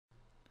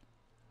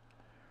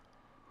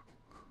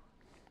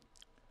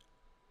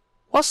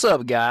What's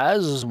up,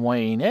 guys? This is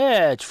Wayne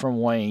Edge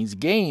from Wayne's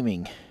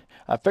Gaming.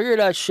 I figured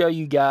I'd show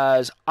you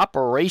guys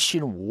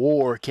Operation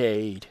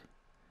Warcade.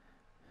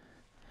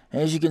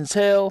 As you can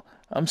tell,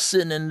 I'm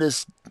sitting in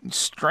this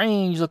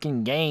strange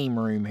looking game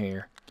room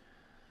here.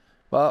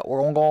 But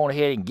we're going to go on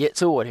ahead and get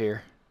to it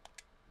here.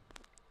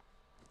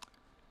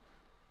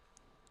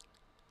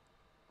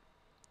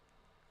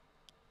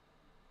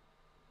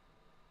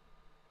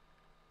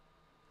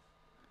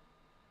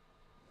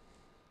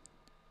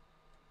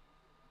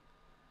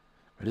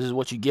 This is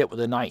what you get with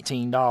the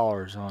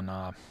 $19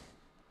 on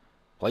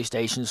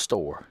PlayStation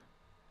Store.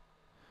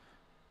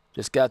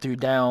 Just got through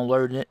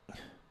downloading it.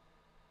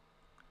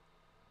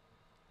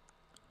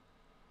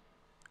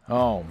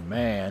 Oh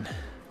man,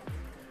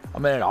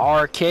 I'm in an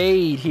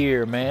arcade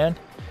here, man.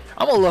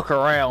 I'm gonna look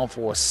around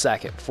for a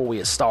second before we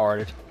get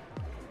started.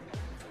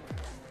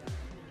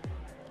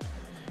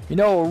 You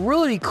know, it would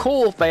really be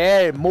cool if they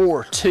added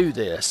more to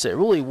this. It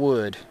really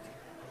would.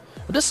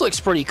 But this looks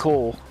pretty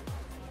cool.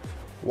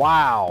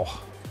 Wow.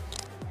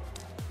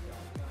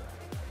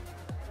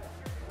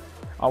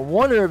 I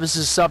wonder if this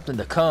is something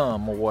to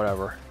come or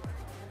whatever.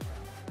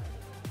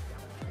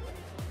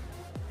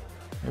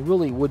 It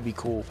really would be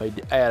cool if they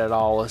added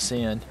all this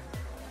in.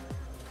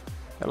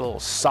 Got a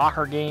little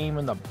soccer game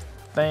in the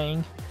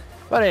thing.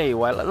 But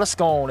anyway, let's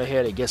go on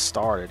ahead and get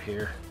started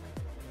here.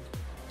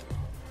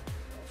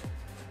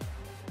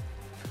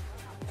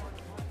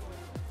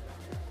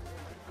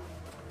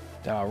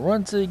 Did I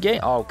run to the game?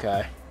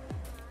 Okay.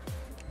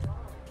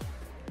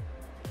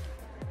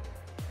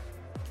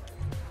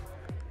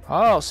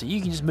 Oh, so you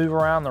can just move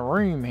around the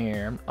room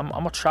here. I'm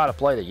going to try to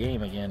play the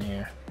game again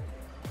here.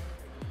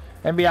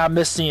 Maybe I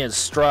missed the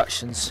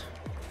instructions.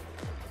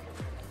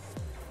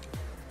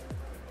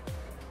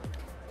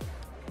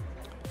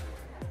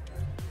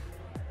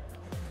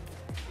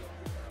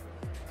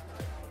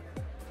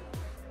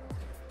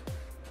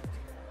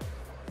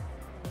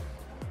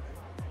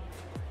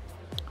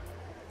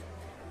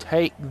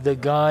 Take the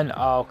gun.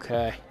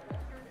 Okay.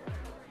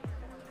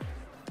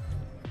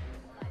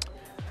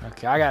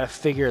 Okay, I gotta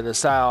figure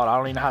this out. I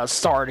don't even know how to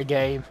start a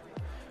game.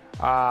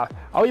 I'll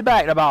be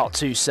back in about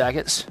 2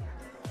 seconds.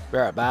 Be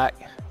right back.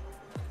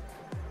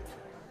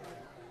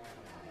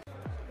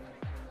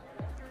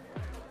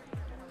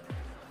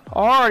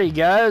 Alrighty,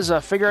 guys, I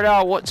figured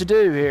out what to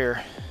do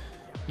here.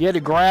 You had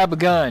to grab a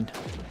gun.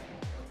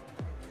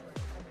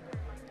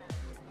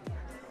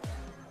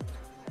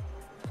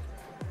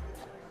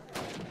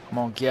 I'm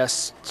gonna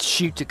guess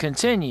shoot to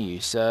continue,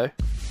 so.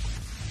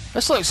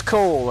 This looks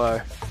cool,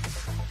 though.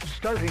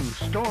 Starting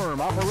storm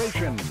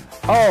operation.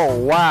 Oh,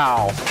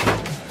 wow.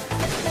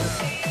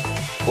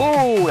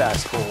 Ooh,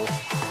 that's cool.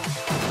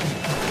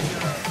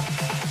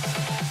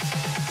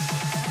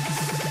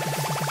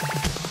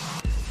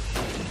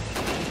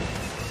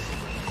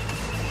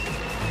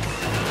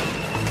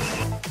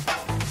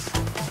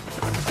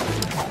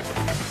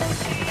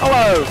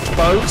 Hello,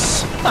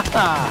 folks.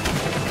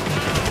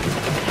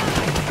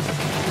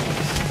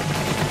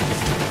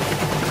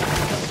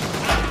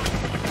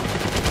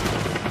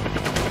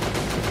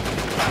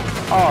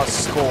 Oh,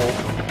 this is cool.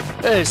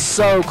 It is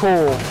so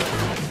cool.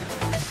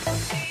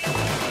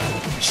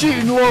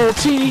 Shooting little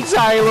teeny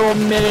tiny little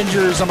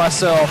miniatures of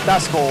myself.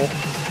 That's cool.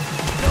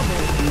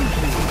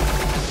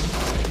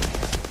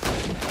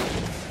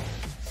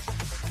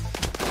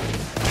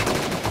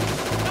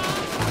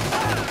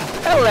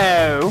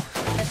 Hello.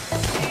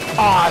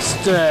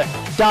 Hasta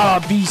la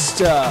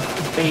vista,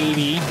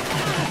 baby.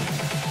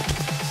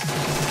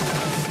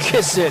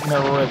 Kiss it in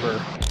the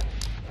river.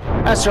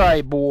 That's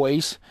right,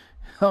 boys.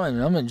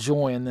 I'm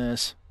enjoying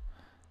this.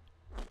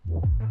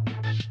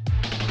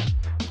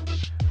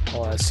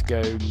 Let's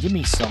go. Give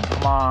me some.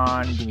 Come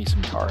on. Give me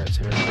some targets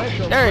here.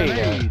 There you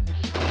go.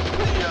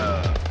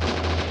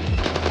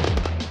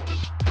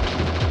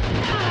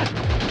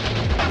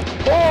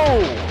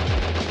 Whoa!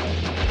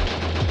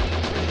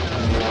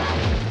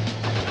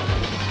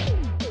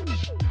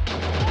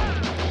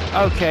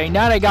 Okay,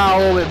 now they got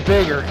a little bit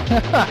bigger.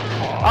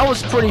 That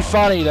was pretty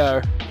funny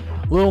though.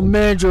 Little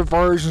miniature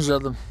versions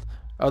of them.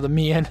 Of the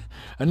men,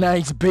 and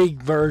nice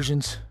big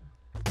versions.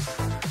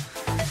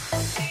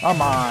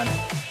 Come on.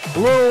 The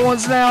little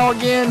ones now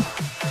again.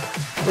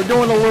 We're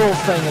doing the little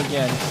thing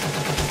again.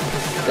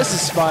 This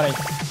is funny.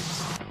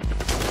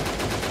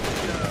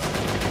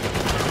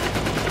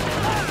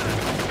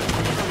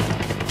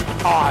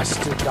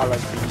 Hasta la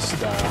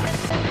vista.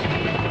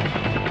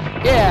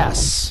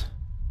 Yes.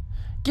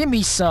 Give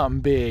me something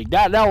big.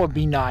 That would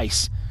be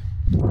nice.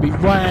 Be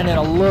running in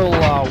a little,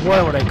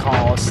 whatever they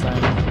call this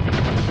thing.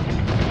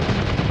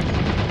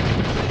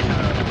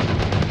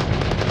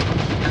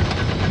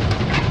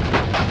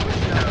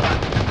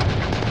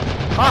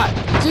 Hot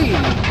gee,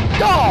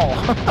 oh!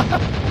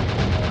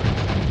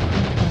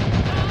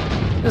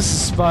 This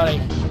is funny.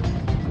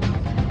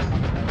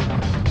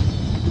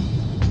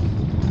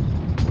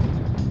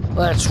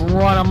 Let's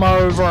run them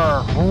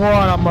over.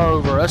 Run them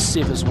over. Let's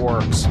see if this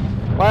works.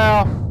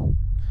 Well,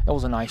 that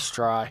was a nice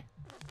try.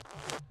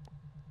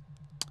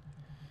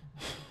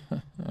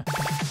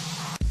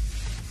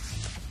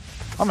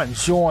 I'm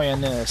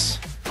enjoying this.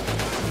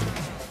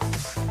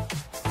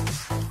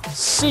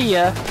 See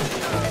ya.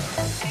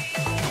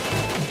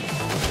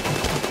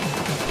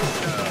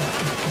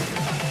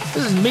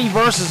 This is me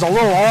versus a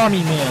little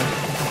army man.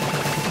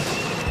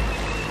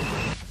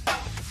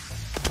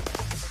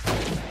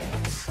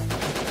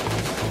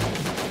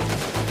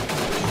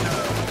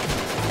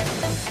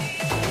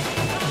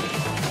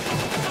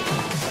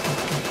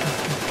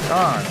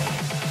 Darn.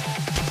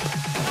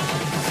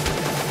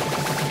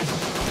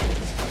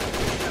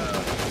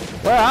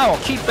 Well, I will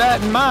keep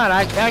that in mind.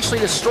 I can actually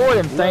destroy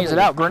them things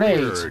without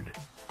grenades.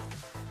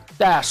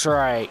 That's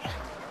right.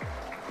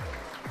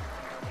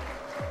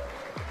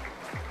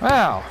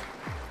 Wow.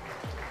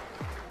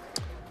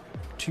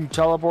 2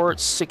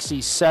 teleports,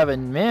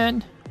 67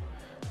 men.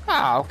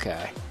 Ah,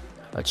 okay.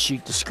 Let's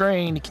shoot the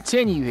screen to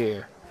continue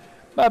here.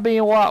 Am I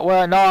being watched?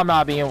 Well, no, I'm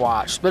not being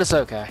watched, but it's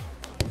okay.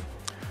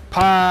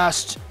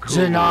 Passed.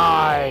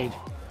 Denied.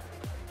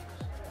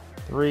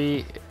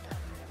 Three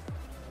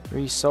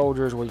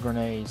soldiers with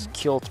grenades.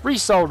 Kill 3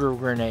 soldiers with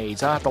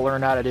grenades. I have to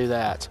learn how to do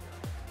that.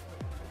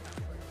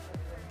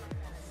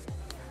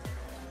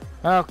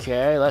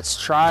 Okay, let's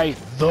try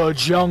the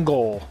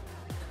jungle.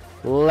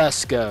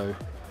 Let's go.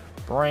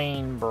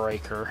 Brain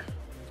breaker.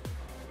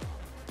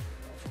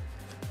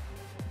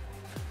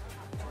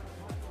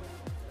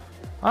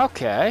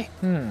 Okay.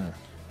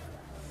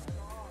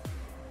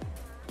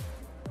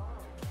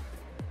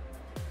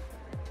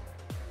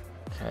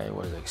 Okay,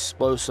 what is it?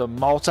 Explosive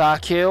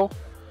multi-kill?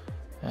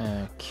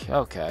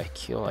 Okay,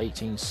 kill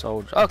 18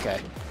 soldiers. Okay.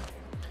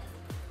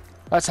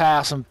 Let's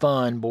have some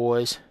fun,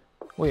 boys.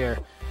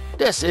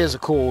 This is a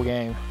cool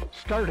game.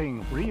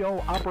 Starting Rio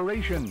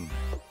operation.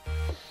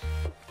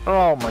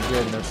 Oh my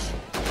goodness.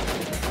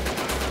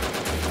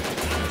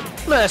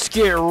 Let's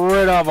get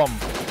rid of them.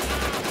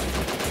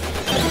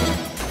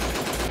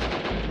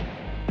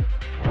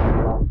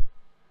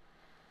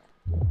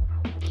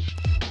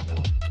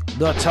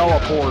 The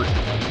teleport.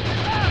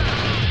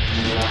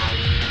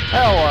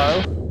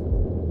 Hello.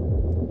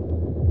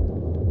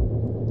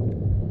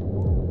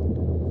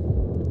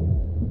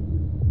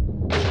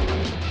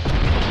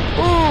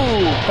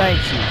 Ooh,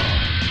 thank you.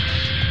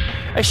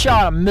 They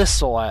shot a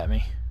missile at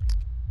me.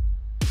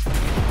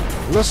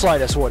 Looks like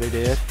that's what it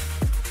did.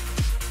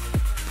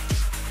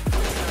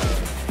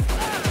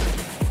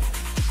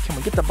 Can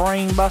we get the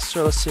brain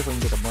buster? Let's see if we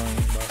can get the brain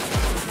buster.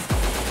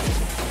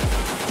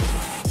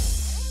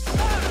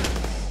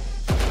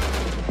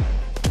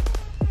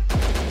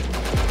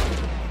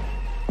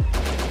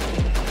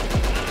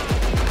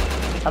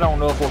 I don't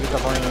know if we'll get the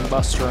brain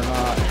buster or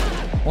not.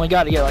 Only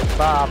got to get like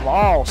 5.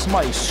 Oh,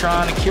 somebody's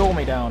trying to kill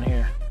me down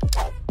here.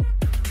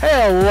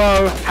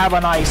 Hello, have a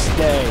nice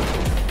day.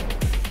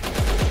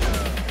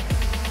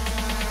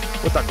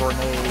 With the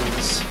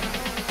grenades.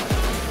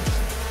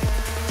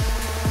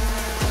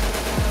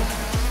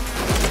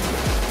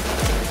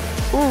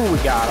 Ooh, we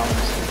got him.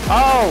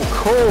 Oh,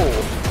 cool.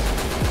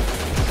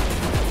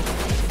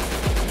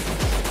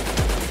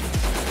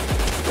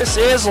 This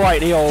is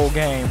like the old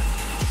game.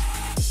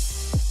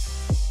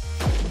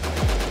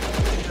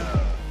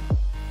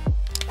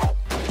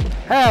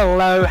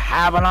 Hello,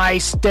 have a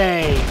nice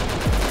day.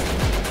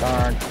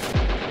 Darn.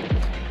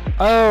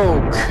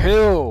 Oh,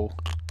 cool.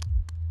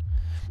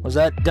 Was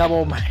that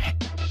double?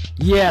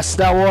 Yes,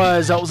 that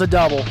was. That was a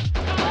double.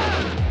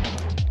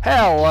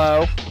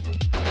 Hello.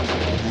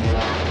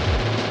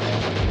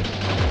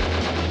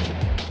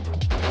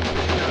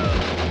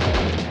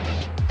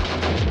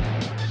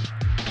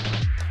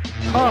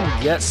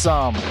 Come get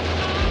some.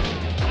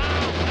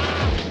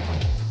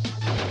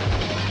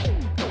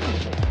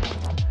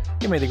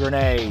 Give me the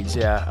grenades,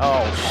 yeah.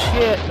 Oh,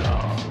 shit.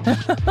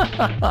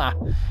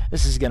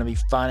 This is gonna be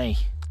funny.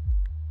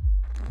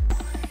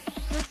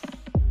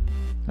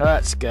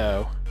 Let's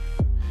go.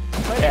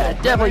 Yeah,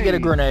 definitely get a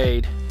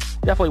grenade.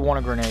 Definitely want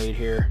a grenade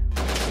here.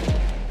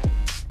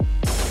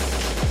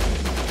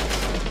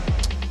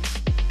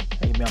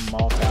 Give me a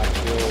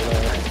multi-kill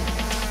there.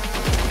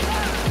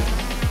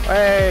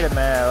 Wait a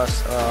minute.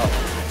 Let's.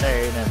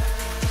 There you go.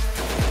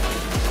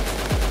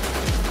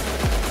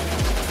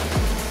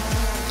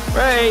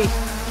 Ray,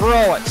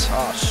 throw it.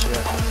 Oh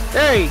shit.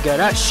 There you go.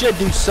 That should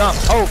do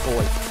something.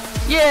 Hopefully.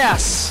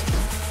 Yes.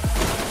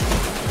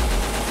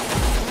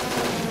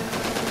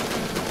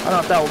 I don't know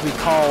if that would be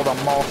called a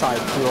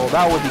multi-kill.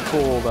 That would be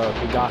cool though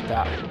if we got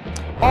that.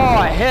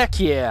 Oh heck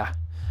yeah!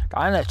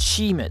 Got an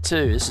achievement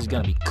too. This is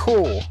gonna be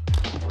cool.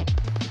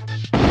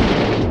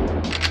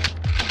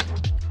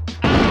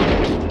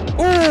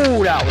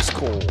 Ooh, that was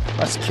cool.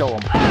 Let's kill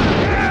him.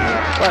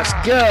 Let's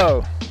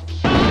go.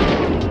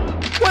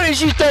 What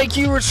did you think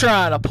you were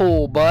trying to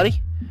pull,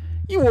 buddy?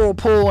 You weren't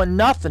pulling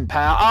nothing,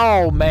 pal.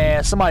 Oh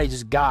man, somebody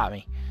just got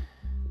me.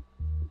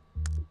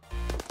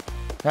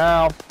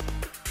 Now.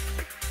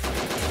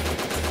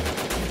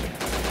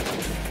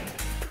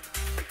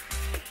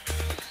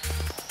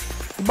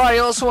 Anybody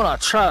else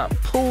want to try to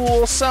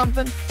pull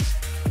something?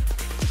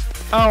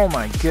 Oh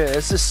my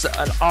goodness, this is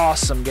an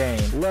awesome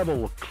game.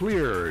 Level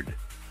cleared.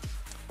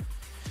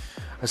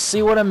 Let's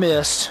see what I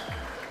missed.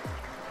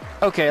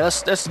 Okay,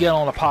 let's get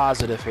on a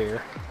positive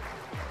here.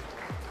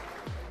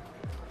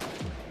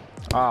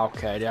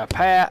 Okay, did I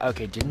pass?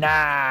 Okay,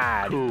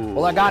 denied. Cool.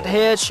 Well, I got the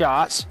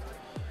headshots.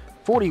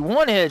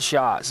 41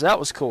 headshots. That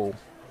was cool.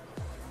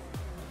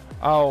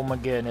 Oh my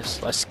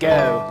goodness. Let's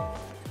go.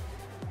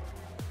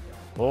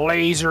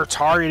 Laser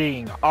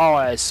targeting. Oh,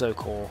 that's so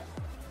cool.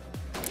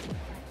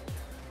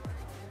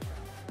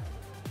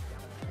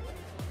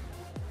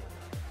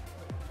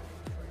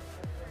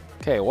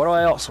 Okay, what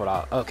else would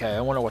I... Okay,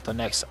 I wonder what the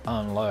next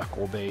unlock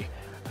will be.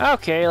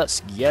 Okay, let's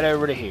get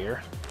over to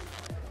here.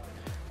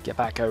 Get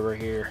back over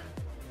here.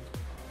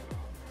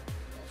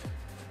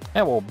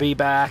 And we'll be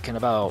back in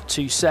about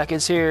 2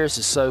 seconds here. This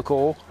is so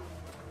cool.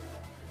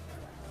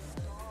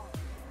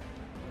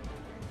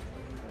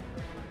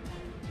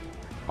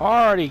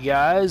 Alrighty,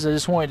 guys. I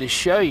just wanted to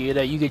show you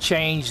that you could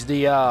change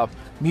the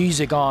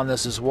music on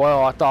this as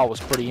well. I thought it was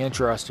pretty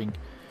interesting.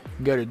 You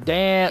can go to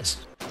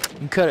dance. You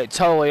can cut it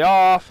totally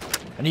off.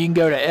 And you can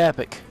go to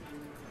epic,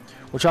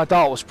 which I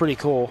thought was pretty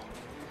cool.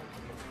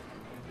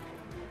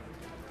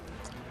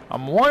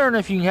 I'm wondering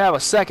if you can have a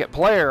second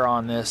player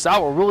on this.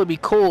 That would really be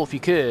cool if you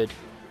could.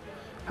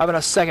 Having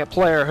a second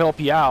player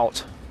help you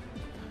out.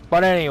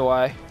 But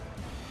anyway,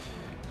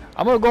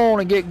 I'm going to go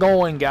on and get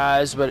going,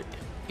 guys. But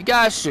you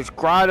guys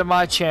subscribe to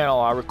my channel.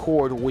 I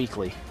record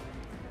weekly.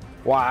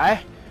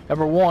 Why?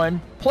 Number 1,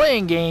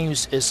 playing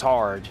games is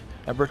hard.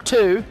 Number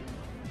 2,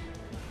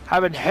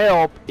 having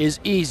help is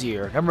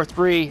easier. Number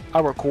 3, I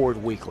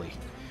record weekly.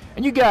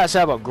 And you guys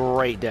have a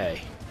great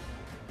day.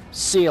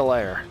 See you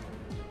later.